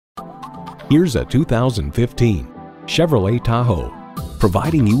Here's a 2015 Chevrolet Tahoe.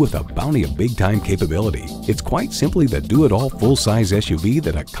 Providing you with a bounty of big-time capability, it's quite simply the do-it-all full-size SUV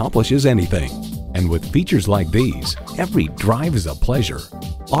that accomplishes anything. And with features like these, every drive is a pleasure.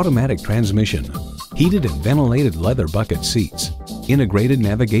 Automatic transmission, heated and ventilated leather bucket seats, integrated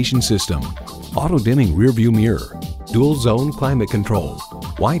navigation system, auto-dimming rearview mirror, dual-zone climate control,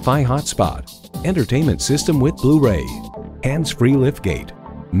 Wi-Fi hotspot, entertainment system with Blu-ray, hands-free liftgate,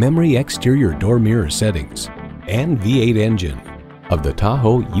 memory exterior door mirror settings, and V8 engine. Of the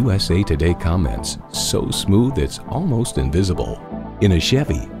Tahoe, USA Today comments, "So smooth it's almost invisible." In a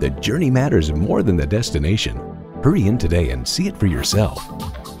Chevy, the journey matters more than the destination. Hurry in today and see it for yourself.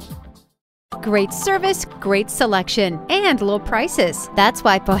 Great service, great selection, and low prices. That's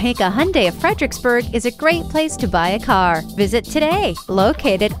why Pohanka Hyundai of Fredericksburg is a great place to buy a car. Visit today,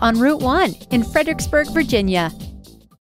 located on Route 1 in Fredericksburg, Virginia.